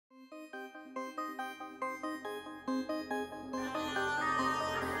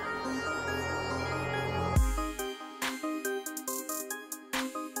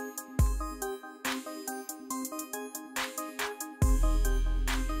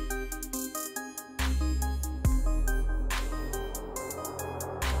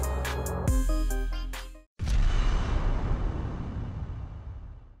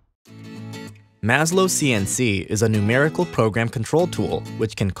Maslow CNC is a numerical program control tool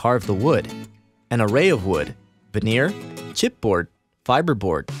which can carve the wood, an array of wood, veneer, chipboard,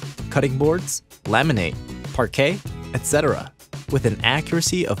 fiberboard, cutting boards, laminate, parquet, etc., with an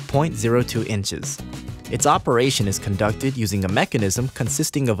accuracy of 0.02 inches. Its operation is conducted using a mechanism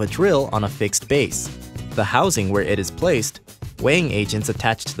consisting of a drill on a fixed base, the housing where it is placed, weighing agents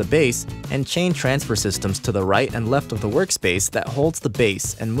attached to the base, and chain transfer systems to the right and left of the workspace that holds the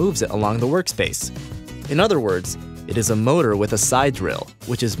base and moves it along the workspace. In other words, it is a motor with a side drill,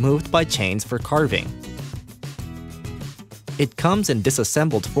 which is moved by chains for carving. It comes in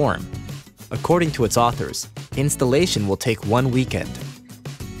disassembled form. According to its authors, installation will take 1 weekend.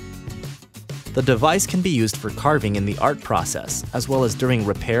 The device can be used for carving in the art process, as well as during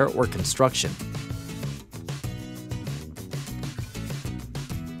repair or construction.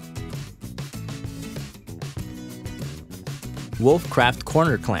 Wolfcraft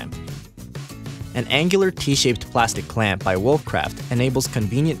Corner Clamp. An angular T-shaped plastic clamp by Wolfcraft enables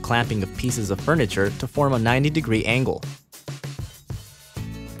convenient clamping of pieces of furniture to form a 90-degree angle.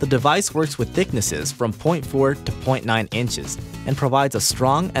 The device works with thicknesses from 0.4 to 0.9 inches and provides a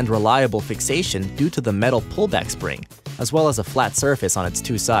strong and reliable fixation due to the metal pullback spring, as well as a flat surface on its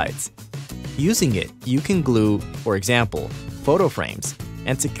two sides. Using it, you can glue, for example, photo frames,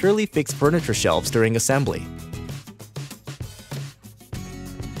 and securely fix furniture shelves during assembly.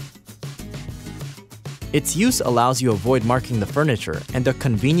 Its use allows you avoid marking the furniture, and a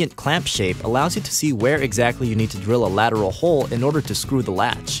convenient clamp shape allows you to see where exactly you need to drill a lateral hole in order to screw the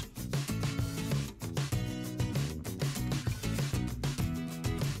latch.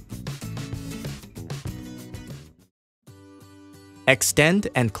 Extend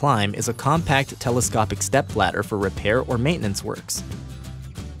and Climb is a compact telescopic stepladder for repair or maintenance works.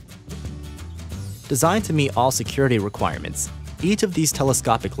 Designed to meet all security requirements, each of these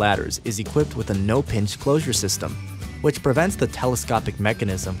telescopic ladders is equipped with a no-pinch closure system, which prevents the telescopic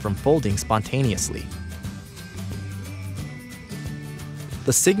mechanism from folding spontaneously.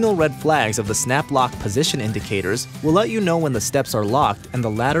 The signal red flags of the snap lock position indicators will let you know when the steps are locked and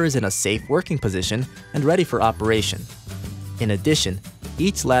the ladder is in a safe working position and ready for operation. In addition,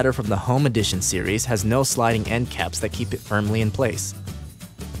 each ladder from the Home Edition series has no sliding end caps that keep it firmly in place.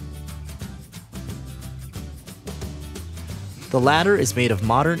 The ladder is made of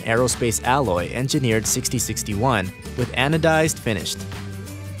modern aerospace alloy engineered 6061 with anodized finished.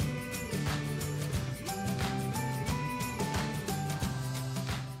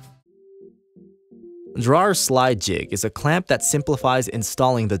 Drawer Slide Jig is a clamp that simplifies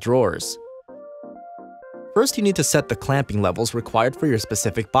installing the drawers. First, you need to set the clamping levels required for your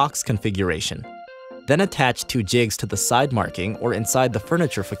specific box configuration. Then attach 2 jigs to the side marking or inside the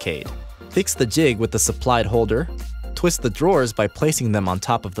furniture facade. Fix the jig with the supplied holder. Twist the drawers by placing them on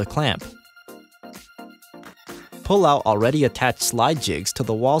top of the clamp. Pull out already attached slide jigs to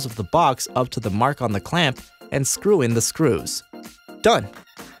the walls of the box up to the mark on the clamp and screw in the screws. Done!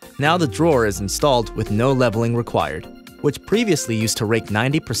 Now the drawer is installed with no leveling required, which previously used to rake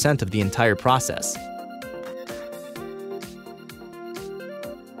 90% of the entire process.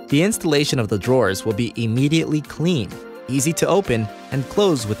 The installation of the drawers will be immediately clean, easy to open, and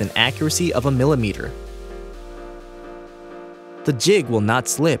close with an accuracy of 1 millimeter. The jig will not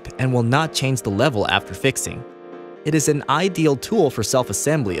slip and will not change the level after fixing. It is an ideal tool for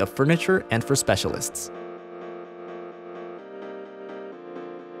self-assembly of furniture and for specialists.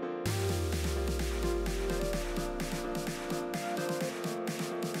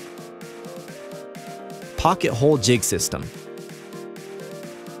 Pocket Hole Jig System.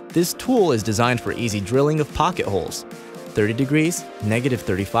 This tool is designed for easy drilling of pocket holes, 30 degrees,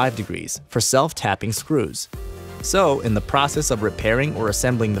 -35 degrees, for self-tapping screws. So, in the process of repairing or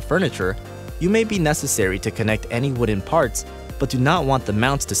assembling the furniture, you may be necessary to connect any wooden parts, but do not want the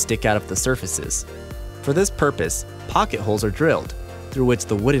mounts to stick out of the surfaces. For this purpose, pocket holes are drilled, through which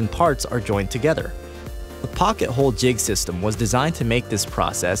the wooden parts are joined together. The pocket hole jig system was designed to make this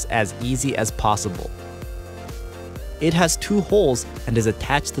process as easy as possible. It has 2 holes and is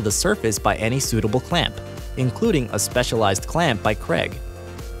attached to the surface by any suitable clamp, including a specialized clamp by Craig.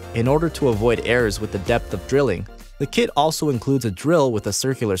 In order to avoid errors with the depth of drilling, the kit also includes a drill with a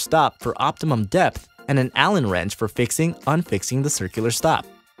circular stop for optimum depth and an Allen wrench for unfixing the circular stop.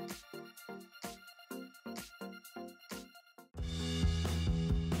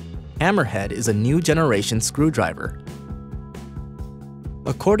 Hammerhead is a new generation screwdriver.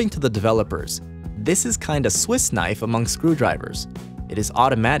 According to the developers, this is kinda Swiss knife among screwdrivers. It is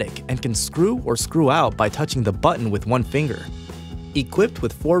automatic and can screw or screw out by touching the button with 1 finger. Equipped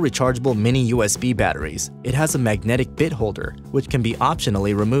with 4 rechargeable mini USB batteries, it has a magnetic bit holder, which can be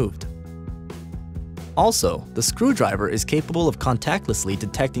optionally removed. Also, the screwdriver is capable of contactlessly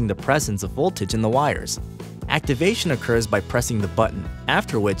detecting the presence of voltage in the wires. Activation occurs by pressing the button,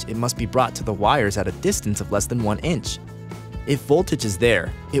 after which it must be brought to the wires at a distance of less than 1 inch. If voltage is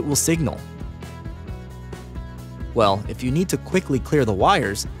there, it will signal. Well, if you need to quickly clear the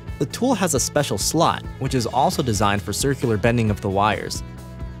wires, the tool has a special slot, which is also designed for circular bending of the wires.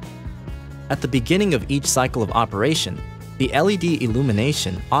 At the beginning of each cycle of operation, the LED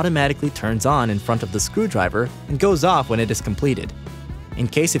illumination automatically turns on in front of the screwdriver and goes off when it is completed. In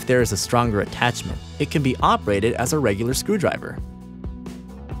case if there is a stronger attachment, it can be operated as a regular screwdriver.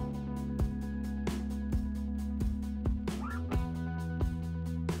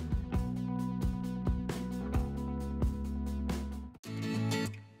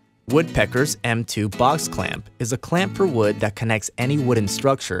 Woodpecker's M2 box clamp is a clamp for wood that connects any wooden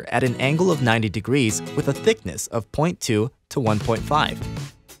structure at an angle of 90 degrees with a thickness of 0.2 to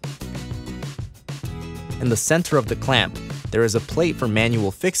 1.5. In the center of the clamp, there is a plate for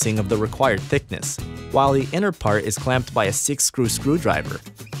manual fixing of the required thickness, while the inner part is clamped by a 6-screw screwdriver,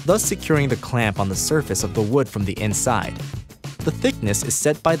 thus securing the clamp on the surface of the wood from the inside. The thickness is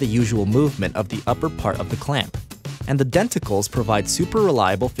set by the usual movement of the upper part of the clamp, and the denticles provide super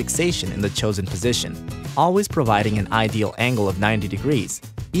reliable fixation in the chosen position, always providing an ideal angle of 90 degrees,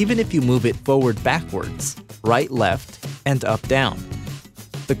 even if you move it forward backwards, right left, and up down.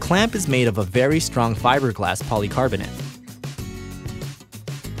 The clamp is made of a very strong fiberglass polycarbonate.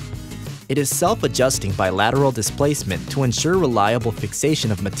 It is self-adjusting by lateral displacement to ensure reliable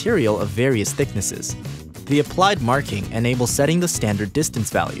fixation of material of various thicknesses. The applied marking enables setting the standard distance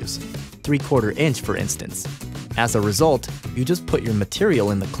values, 3/4 inch for instance. As a result, you just put your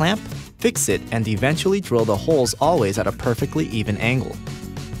material in the clamp, fix it, and eventually drill the holes always at a perfectly even angle.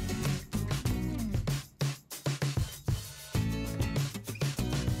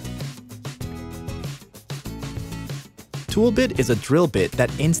 Tool bit is a drill bit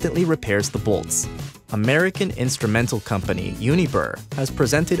that instantly repairs the bolts. American instrumental company Uniburr has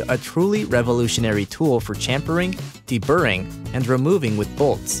presented a truly revolutionary tool for champering, deburring, and removing with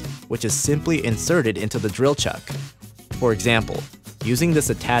bolts, which is simply inserted into the drill chuck. For example, using this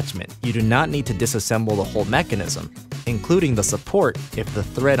attachment, you do not need to disassemble the whole mechanism, including the support if the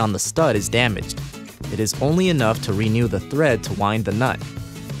thread on the stud is damaged. It is only enough to renew the thread to wind the nut.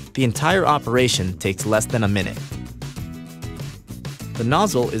 The entire operation takes less than a minute. The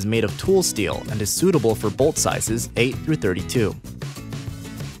nozzle is made of tool steel and is suitable for bolt sizes 8 through 32.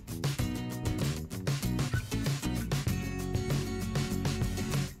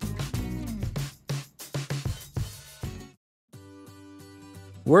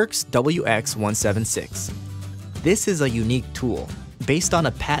 Works WX176. This is a unique tool, based on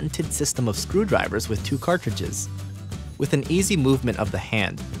a patented system of screwdrivers with 2 cartridges. With an easy movement of the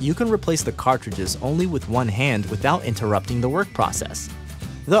hand, you can replace the cartridges only with one hand without interrupting the work process.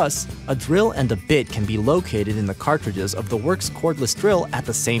 Thus, a drill and a bit can be located in the cartridges of the works cordless drill at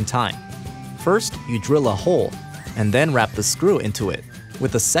the same time. First, you drill a hole, and then wrap the screw into it,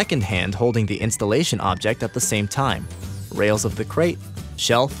 with the second hand holding the installation object at the same time, rails of the crate,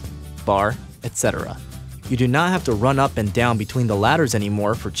 shelf, bar, etc. You do not have to run up and down between the ladders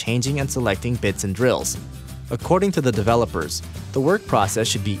anymore for changing and selecting bits and drills. According to the developers, the work process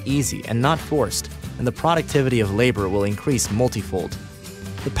should be easy and not forced, and the productivity of labor will increase multifold.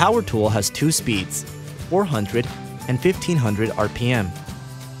 The power tool has 2 speeds, 400 and 1500 RPM.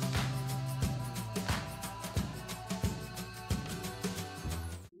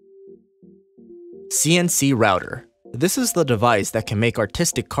 CNC Router. This is the device that can make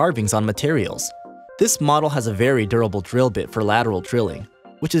artistic carvings on materials. This model has a very durable drill bit for lateral drilling,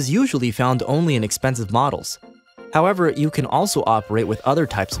 which is usually found only in expensive models. However, you can also operate with other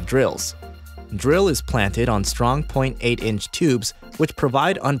types of drills. Drill is planted on strong 0.8-inch tubes which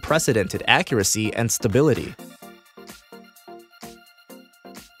provide unprecedented accuracy and stability.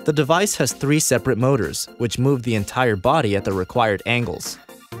 The device has 3 separate motors, which move the entire body at the required angles.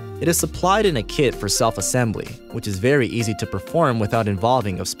 It is supplied in a kit for self-assembly, which is very easy to perform without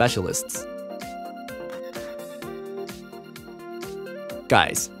involving of specialists.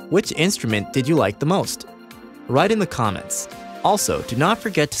 Guys, which instrument did you like the most? Write in the comments. Also, do not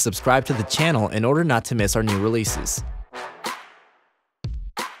forget to subscribe to the channel in order not to miss our new releases.